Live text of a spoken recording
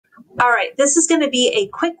All right, this is going to be a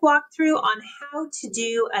quick walkthrough on how to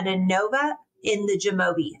do an ANOVA in the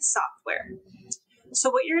Jamovi software. So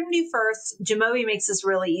what you're going to do first, Jamovi makes this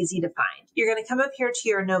really easy to find. You're going to come up here to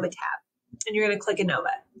your ANOVA tab, and you're going to click ANOVA.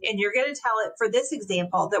 And you're going to tell it, for this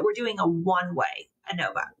example, that we're doing a one-way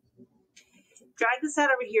ANOVA. Drag this out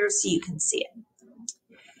over here so you can see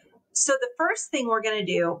it. So the first thing we're going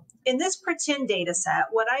to do, in this pretend data set,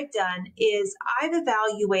 what I've done is I've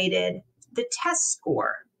evaluated the test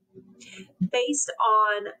score based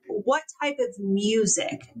on what type of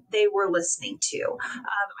music they were listening to.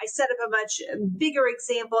 I set up a much bigger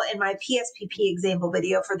example in my PSPP example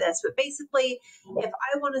video for this, but basically, if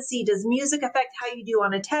I want to see, does music affect how you do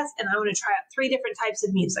on a test, and I want to try out 3 different types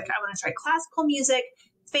of music. I want to try classical music,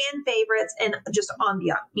 fan favorites, and just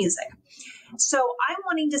ambient music. So I'm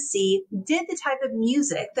wanting to see, did the type of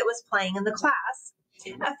music that was playing in the class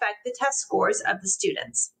affect the test scores of the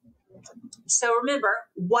students? So remember,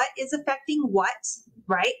 what is affecting what,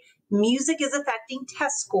 right? Music is affecting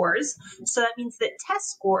test scores. So that means that test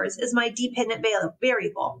scores is my dependent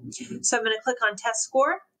variable. So I'm going to click on test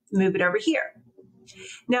score, move it over here.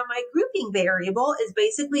 Now my grouping variable is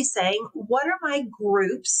basically saying, what are my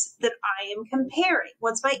groups that I am comparing?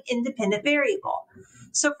 What's my independent variable?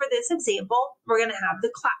 So for this example, we're going to have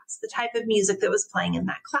the class, the type of music that was playing in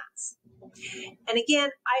that class. And again,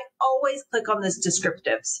 I always click on this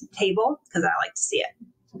descriptives table because I like to see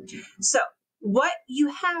it. So what you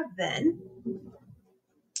have then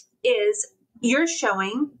is you're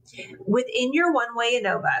showing within your one-way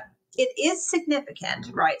ANOVA, it is significant,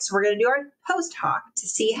 right? So we're going to do our post hoc to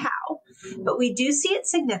see how, but we do see it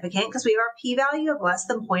significant because we have our p-value of less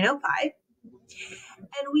than 0.05.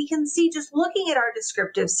 And we can see, just looking at our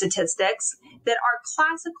descriptive statistics, that our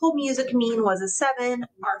classical music mean was a 7,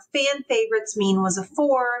 our fan favorites mean was a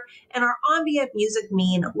 4, and our ambient music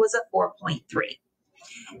mean was a 4.3.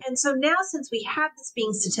 And so now, since we have this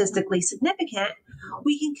being statistically significant,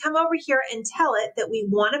 we can come over here and tell it that we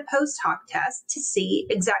want a post hoc test to see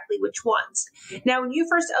exactly which ones. Now, when you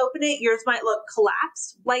first open it, yours might look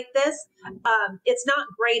collapsed like this. It's not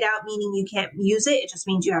grayed out, meaning you can't use it. It just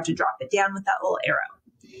means you have to drop it down with that little arrow.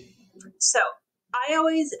 So I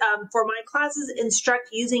always, for my classes, instruct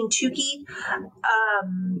using Tukey.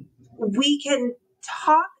 We can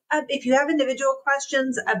talk, if you have individual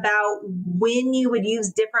questions about when you would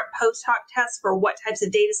use different post hoc tests for what types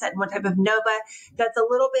of data set and what type of ANOVA, that's a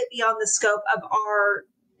little bit beyond the scope of our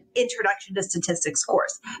Introduction to Statistics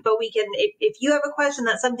course. But we can, if you have a question,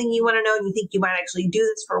 that's something you want to know and you think you might actually do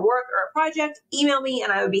this for work or a project, email me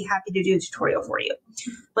and I would be happy to do a tutorial for you.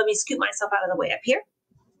 Let me scoot myself out of the way up here.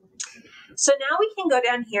 So now we can go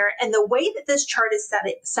down here, and the way that this chart is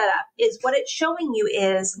set up is what it's showing you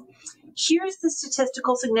is, here's the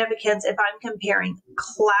statistical significance if I'm comparing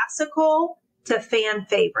classical to fan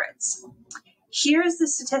favorites. Here's the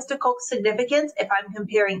statistical significance if I'm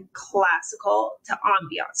comparing classical to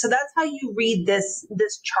ambient. So that's how you read this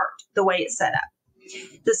chart, the way it's set up.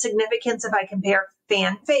 The significance if I compare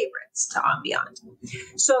fan favorites to ambient.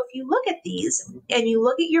 So if you look at these and you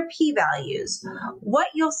look at your p-values, what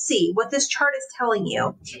you'll see, what this chart is telling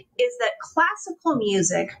you, is that classical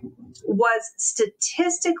music was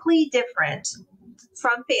statistically different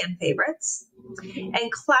from fan favorites,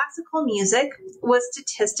 and classical music was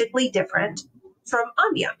statistically different from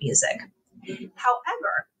ambient music.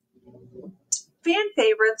 However, fan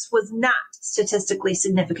favorites was not statistically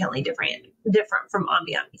significantly different from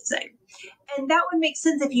ambient music. And that would make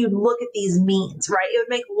sense if you look at these means, right? It would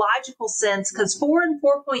make logical sense because 4 and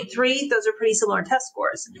 4.3, those are pretty similar test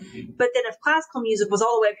scores. But then if classical music was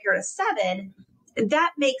all the way up here to 7,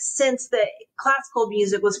 that makes sense that classical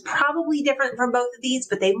music was probably different from both of these,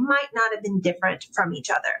 but they might not have been different from each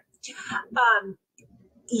other.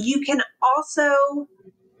 You can also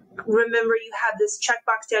remember, you have this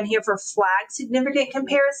checkbox down here for flag significant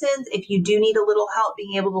comparisons. If you do need a little help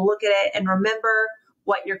being able to look at it and remember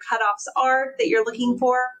what your cutoffs are that you're looking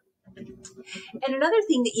for. And another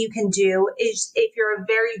thing that you can do is, if you're a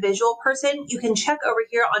very visual person, you can check over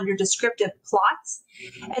here on your descriptive plots.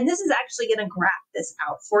 And this is actually going to graph this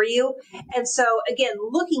out for you. And so again,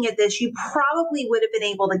 looking at this, you probably would have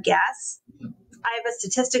been able to guess, I have a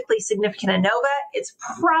statistically significant ANOVA. It's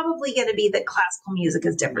probably going to be that classical music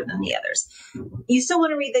is different than the others. You still want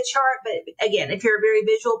to read the chart, but again, if you're a very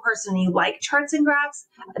visual person and you like charts and graphs,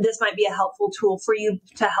 this might be a helpful tool for you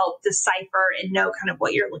to help decipher and know kind of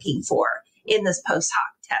what you're looking for in this post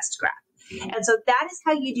hoc test graph. And so that is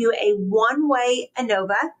how you do a one-way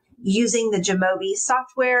ANOVA using the Jamovi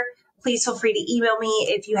software. Please feel free to email me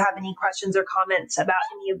if you have any questions or comments about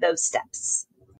any of those steps.